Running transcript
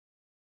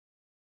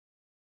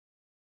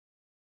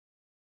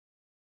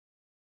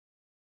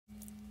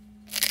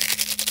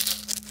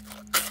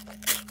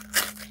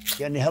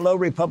And hello,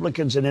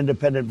 Republicans and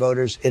independent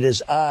voters. It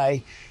is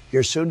I,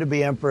 your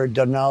soon-to-be Emperor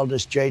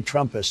Donaldus J.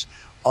 Trumpus,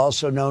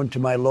 also known to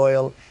my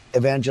loyal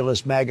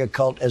evangelist MAGA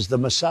cult as the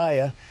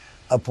Messiah,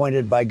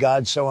 appointed by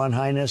God so on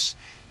highness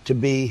to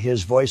be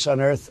his voice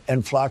on earth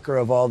and flocker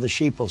of all the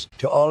sheeples.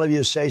 To all of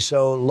you say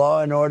so,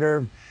 law and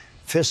order,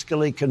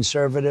 fiscally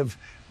conservative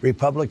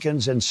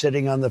Republicans and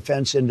sitting on the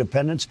fence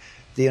independents.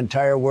 The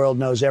entire world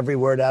knows every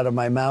word out of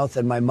my mouth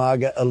and my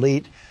MAGA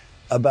elite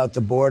about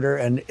the border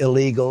and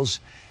illegals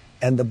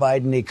and the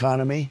Biden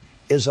economy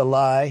is a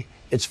lie.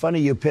 It's funny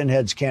you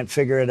pinheads can't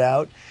figure it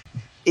out.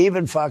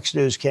 Even Fox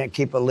News can't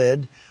keep a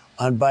lid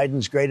on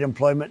Biden's great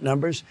employment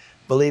numbers.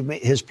 Believe me,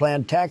 his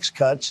planned tax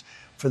cuts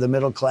for the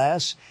middle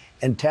class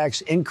and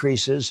tax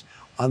increases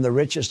on the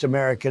richest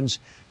Americans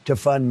to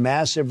fund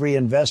massive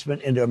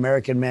reinvestment into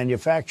American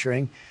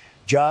manufacturing,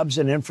 jobs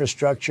and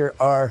infrastructure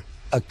are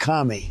a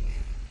commie.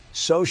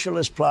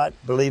 Socialist plot,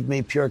 believe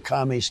me, pure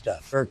commie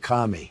stuff. Pure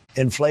commie.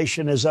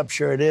 Inflation is up,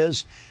 sure it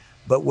is,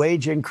 but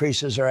wage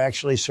increases are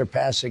actually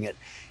surpassing it.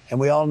 And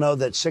we all know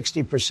that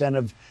 60%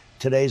 of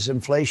today's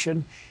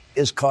inflation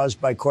is caused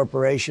by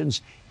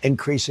corporations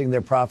increasing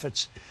their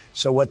profits.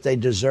 So what they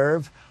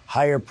deserve,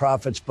 higher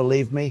profits,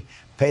 believe me,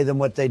 pay them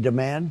what they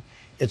demand.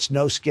 It's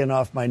no skin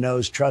off my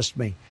nose, trust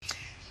me.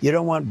 You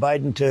don't want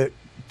Biden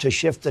to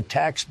shift the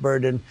tax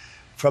burden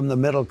from the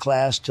middle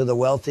class to the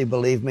wealthy,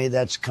 believe me,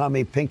 that's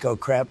commie pinko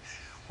crap.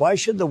 Why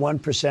should the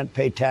 1%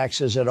 pay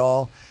taxes at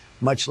all,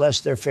 much less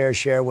their fair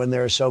share when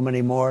there are so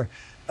many more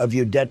of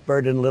you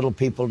debt-burdened little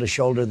people to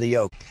shoulder the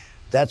yoke?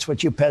 That's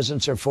what you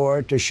peasants are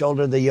for, to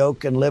shoulder the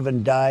yoke and live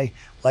and die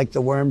like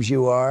the worms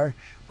you are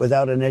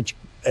without an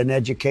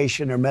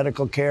education or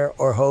medical care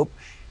or hope.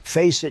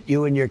 Face it,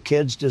 you and your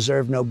kids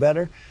deserve no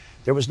better.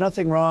 There was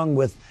nothing wrong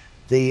with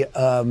the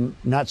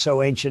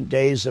not-so-ancient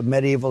days of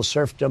medieval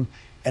serfdom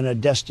and a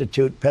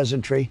destitute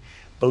peasantry.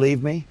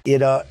 Believe me,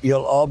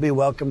 you'll all be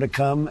welcome to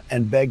come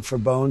and beg for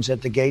bones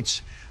at the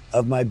gates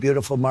of my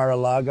beautiful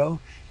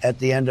Mar-a-Lago at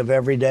the end of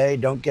every day.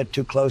 Don't get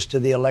too close to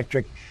the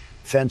electric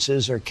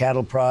fences or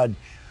cattle prod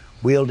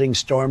wielding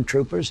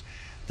stormtroopers.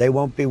 They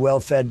won't be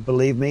well fed,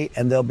 believe me,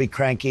 and they'll be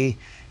cranky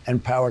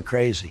and power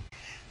crazy.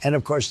 And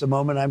of course, the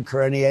moment I'm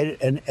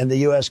coronated and the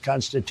U.S.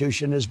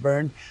 Constitution is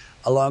burned,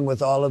 along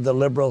with all of the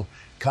liberal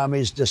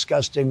commies'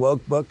 disgusting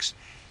woke books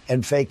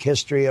and fake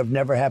history of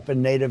never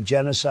happened native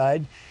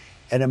genocide,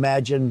 and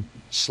imagine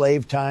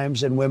slave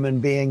times and women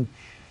being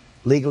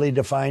legally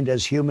defined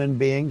as human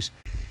beings,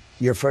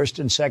 your First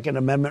and Second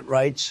Amendment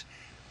rights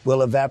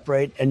will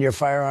evaporate and your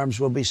firearms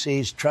will be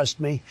seized, trust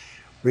me,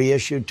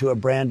 reissued to a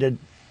branded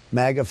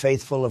MAGA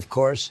faithful, of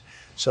course,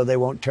 so they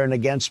won't turn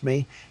against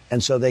me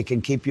and so they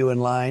can keep you in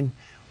line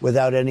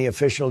without any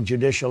official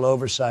judicial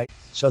oversight.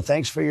 So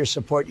thanks for your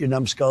support, you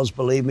numbskulls,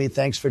 believe me.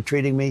 Thanks for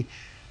treating me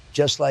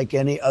just like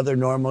any other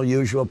normal,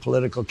 usual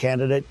political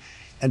candidate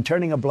and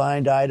turning a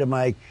blind eye to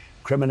my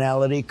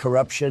criminality,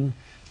 corruption,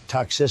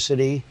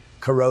 toxicity,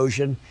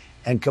 corrosion,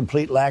 and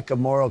complete lack of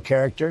moral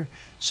character,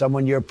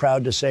 someone you're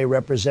proud to say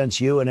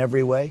represents you in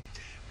every way.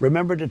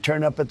 Remember to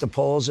turn up at the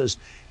polls as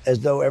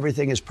though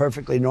everything is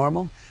perfectly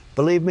normal.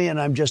 Believe me, and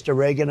I'm just a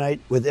Reaganite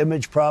with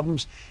image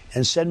problems,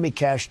 and send me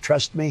cash.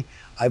 Trust me,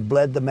 I've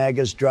bled the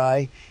MAGAs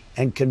dry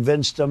and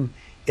convinced them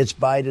it's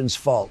Biden's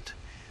fault.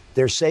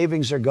 Their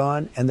savings are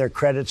gone and their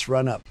credits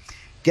run up.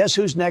 Guess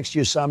who's next,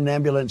 you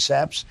somnambulent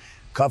saps?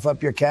 Cough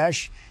up your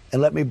cash and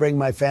let me bring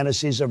my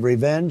fantasies of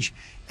revenge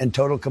and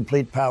total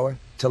complete power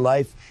to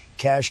life.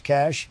 Cash,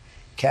 cash,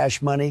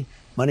 cash money,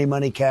 money,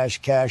 money,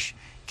 cash, cash,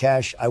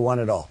 cash. I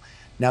want it all.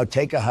 Now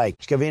take a hike.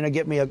 Scavina,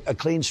 get me a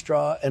clean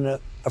straw and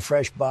a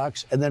fresh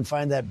box, and then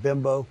find that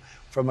bimbo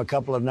from a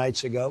couple of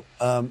nights ago.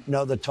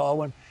 No, the tall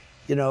one.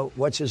 You know,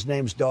 what's his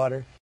name's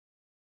daughter?